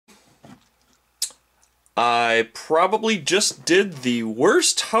I probably just did the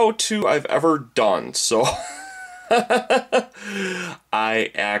worst how-to I've ever done, so I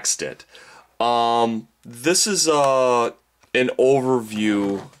axed it. This is an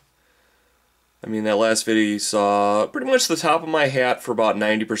overview. I mean, that last video you saw pretty much the top of my hat for about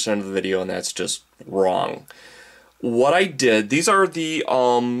 90% of the video, and that's just wrong. What I did, these are the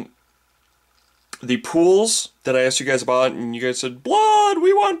pools that I asked you guys about, and you guys said, blood,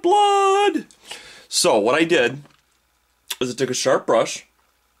 we want blood! So what I did is I took a sharp brush,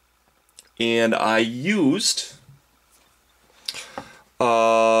 and I used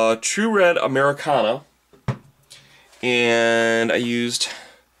True Red Americana, and I used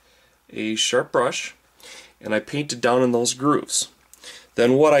a sharp brush, and I painted down in those grooves.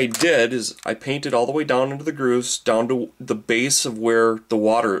 Then what I did is I painted all the way down into the grooves, down to the base of where the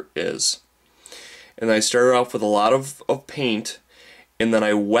water is. And I started off with a lot of paint, and then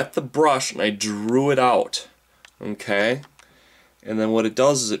I wet the brush and I drew it out. Okay? And then what it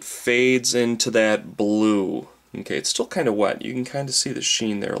does is it fades into that blue. Okay, it's still kind of wet. You can kind of see the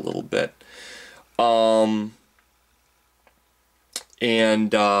sheen there a little bit.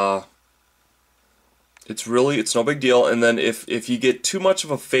 It's no big deal. And then if you get too much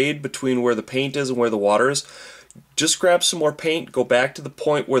of a fade between where the paint is and where the water is, just grab some more paint, go back to the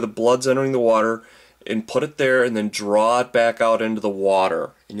point where the blood's entering the water, and put it there, and then draw it back out into the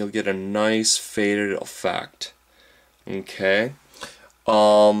water, and you'll get a nice faded effect. Okay?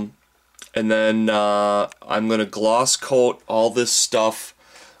 And then I'm going to gloss coat all this stuff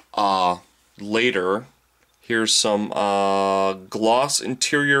later. Here's some gloss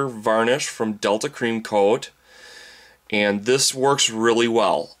interior varnish from Delta Cream Coat, and this works really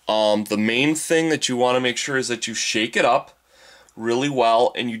well. The main thing that you want to make sure is that you shake it up really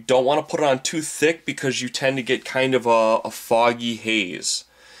well, and you don't want to put it on too thick because you tend to get kind of a foggy haze.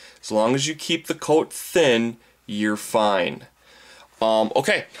 As long as you keep the coat thin, you're fine.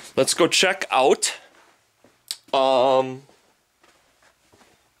 Okay, let's go check out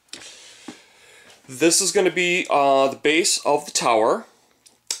this is going to be the base of the tower,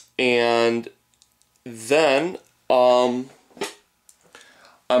 and then I'm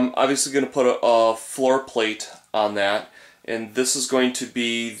obviously going to put a floor plate on that, and this is going to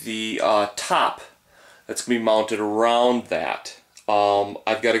be the top that's going to be mounted around that.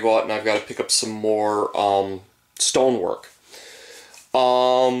 I've got to go out and I've got to pick up some more stonework.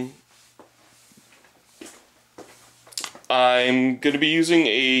 I'm going to be using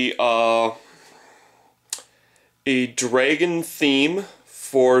a dragon theme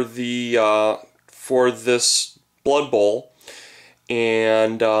for the for this blood bowl,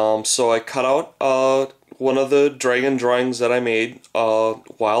 and so I cut out one of the dragon drawings that I made a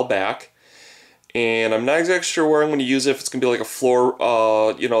while back, and I'm not exactly sure where I'm going to use it. If it's going to be like a floor,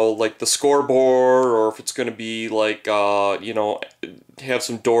 you know, like the scoreboard, or if it's going to be like, you know, have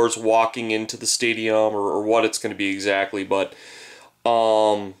some doors walking into the stadium, or what it's going to be exactly. But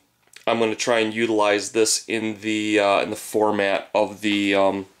I'm going to try and utilize this in the format of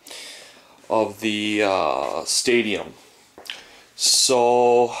the stadium.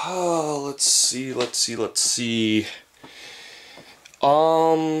 So let's see.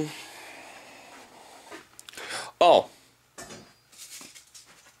 Oh,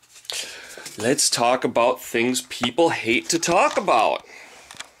 let's talk about things people hate to talk about.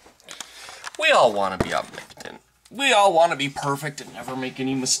 We all want to be omnipotent. We all want to be perfect and never make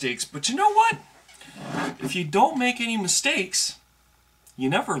any mistakes. But you know what? If you don't make any mistakes, you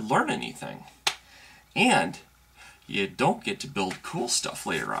never learn anything. And you don't get to build cool stuff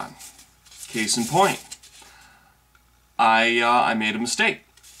later on. Case in point, I made a mistake.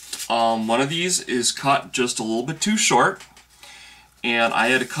 One of these is cut just a little bit too short, and I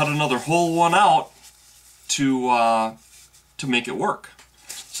had to cut another whole one out to make it work.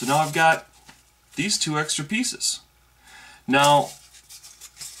 So now I've got these two extra pieces. Now,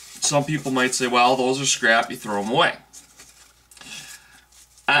 some people might say, well, those are scrap, you throw them away.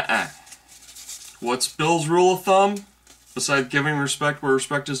 What's Bill's rule of thumb, besides giving respect where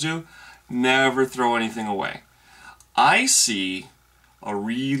respect is due? Never throw anything away. I see a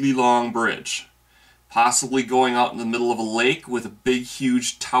really long bridge, possibly going out in the middle of a lake with a big,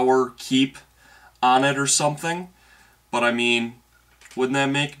 huge tower keep on it or something. But I mean, wouldn't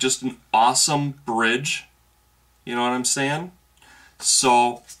that make just an awesome bridge? You know what I'm saying?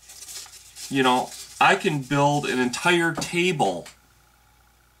 So, you know, I can build an entire table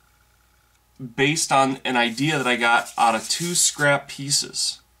based on an idea that I got out of two scrap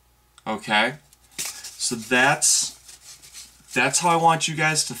pieces. Okay? So that's how I want you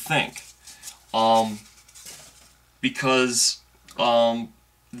guys to think. Because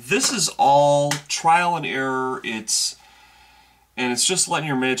this is all trial and error. It's just letting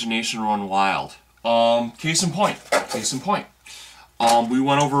your imagination run wild. Case in point. We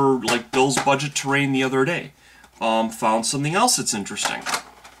went over like Bill's budget terrain the other day. Found something else that's interesting.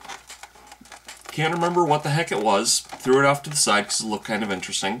 Can't remember what the heck it was. Threw it off to the side because it looked kind of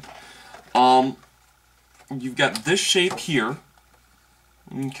interesting. You've got this shape here.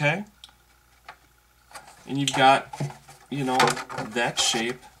 Okay? And you've got, you know, that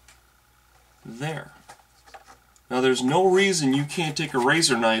shape there. Now there's no reason you can't take a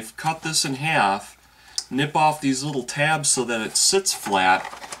razor knife, cut this in half, nip off these little tabs so that it sits flat,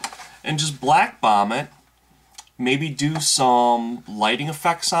 and just black bomb it. Maybe do some lighting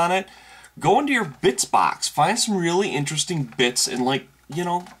effects on it. Go into your bits box, find some really interesting bits and, like, you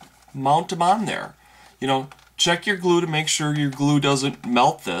know, mount them on there. You know, check your glue to make sure your glue doesn't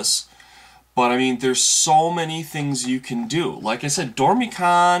melt this. But I mean, there's so many things you can do. Like I said,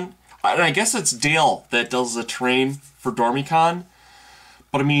 Dormicon, and I guess it's Dale that does the terrain for Dormicon.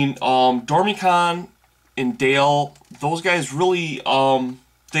 But I mean, Dormicon and Dale, those guys really,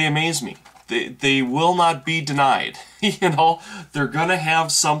 they amaze me. They will not be denied. You know, they're gonna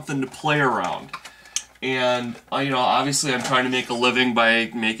have something to play around. And, you know, obviously I'm trying to make a living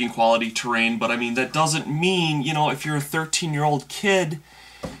by making quality terrain, but I mean, that doesn't mean, you know, if you're a 13-year-old kid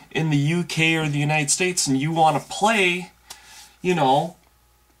in the UK or the United States and you want to play, you know,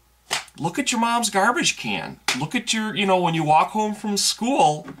 look at your mom's garbage can. Look at your, you know, when you walk home from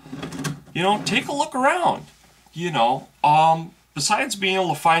school, you know, take a look around, you know. Besides being able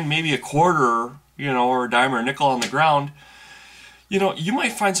to find maybe a quarter, you know, or a dime or a nickel on the ground, you know, you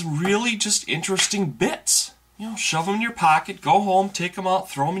might find some really just interesting bits. You know, shove them in your pocket, go home, take them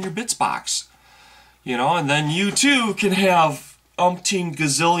out, throw them in your bits box. You know, and then you too can have umpteen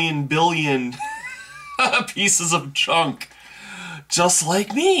gazillion billion pieces of junk, just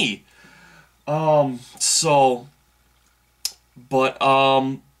like me.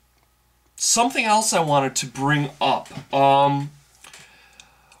 Something else I wanted to bring up.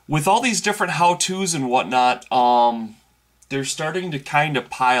 With all these different how-tos and whatnot, they're starting to kind of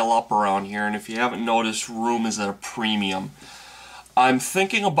pile up around here, and if you haven't noticed, room is at a premium. I'm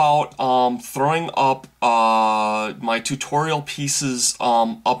thinking about throwing up my tutorial pieces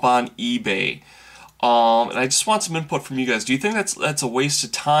up on eBay. And I just want some input from you guys. Do you think that's a waste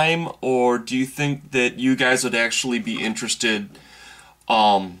of time, or do you think that you guys would actually be interested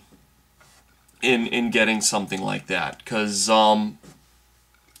in getting something like that? Because,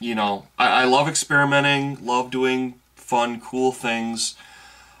 you know, I love experimenting, love doing fun, cool things,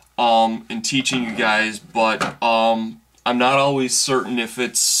 and teaching you guys, but I'm not always certain if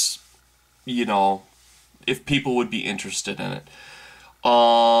it's, you know, if people would be interested in it.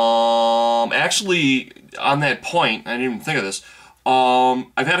 Actually, on that point, I didn't even think of this.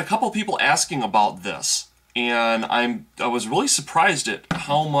 I've had a couple of people asking about this, and I was really surprised at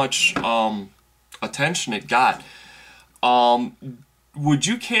how much attention it got. Would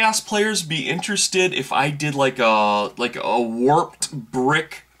you Chaos players be interested if I did like a warped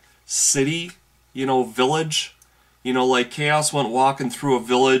brick city, you know, village? You know, like Chaos went walking through a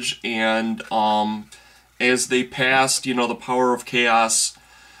village, and as they passed, you know, the power of Chaos,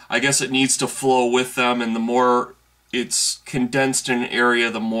 I guess it needs to flow with them, and the more it's condensed in an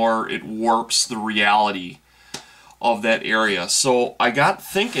area, the more it warps the reality of that area. So I got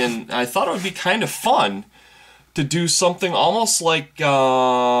thinking, I thought it would be kind of fun to do something almost like a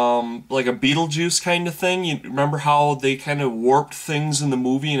Beetlejuice kind of thing. You remember how they kind of warped things in the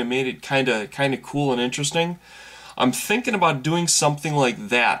movie and it made it kind of cool and interesting? I'm thinking about doing something like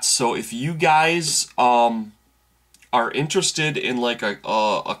that. So if you guys are interested in like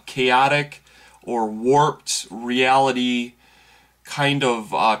a chaotic or warped reality kind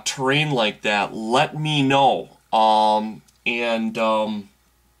of terrain like that, let me know.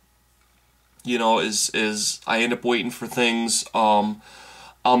 You know, as I end up waiting for things, I'll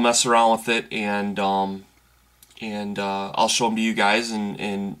mess around with it, and I'll show them to you guys,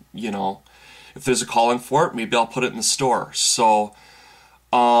 and you know, if there's a calling for it, maybe I'll put it in the store. So,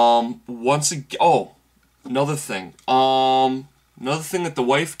 once again, oh, another thing that the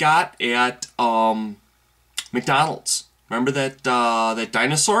wife got at McDonald's. Remember that that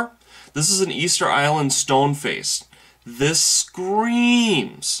dinosaur? This is an Easter Island stone face. This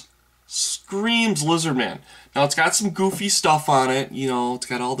screams Lizardman. Now it's got some goofy stuff on it, you know, it's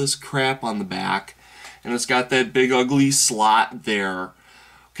got all this crap on the back, and it's got that big ugly slot there.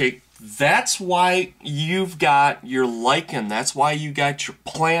 Okay, that's why you've got your lichen, that's why you got your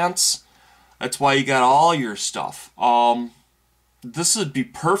plants, that's why you got all your stuff. This would be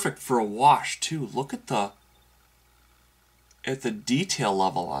perfect for a wash too. Look at the at the detail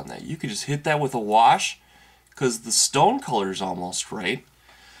level on that. You could just hit that with a wash because the stone color is almost right.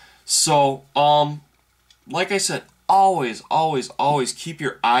 So, like I said, always, always, always keep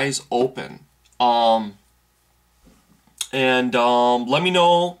your eyes open. Let me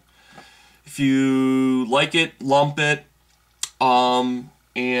know if you like it, lump it, I'll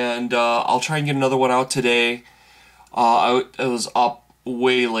try and get another one out today. I was up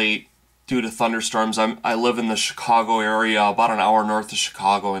way late due to thunderstorms. I live in the Chicago area, about an hour north of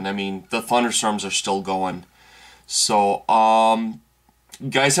Chicago, and I mean, the thunderstorms are still going. So, you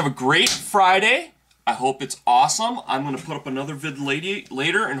guys have a great Friday. I hope it's awesome. I'm going to put up another vid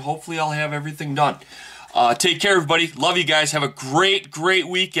later, and hopefully I'll have everything done. Take care, everybody. Love you guys. Have a great, great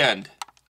weekend.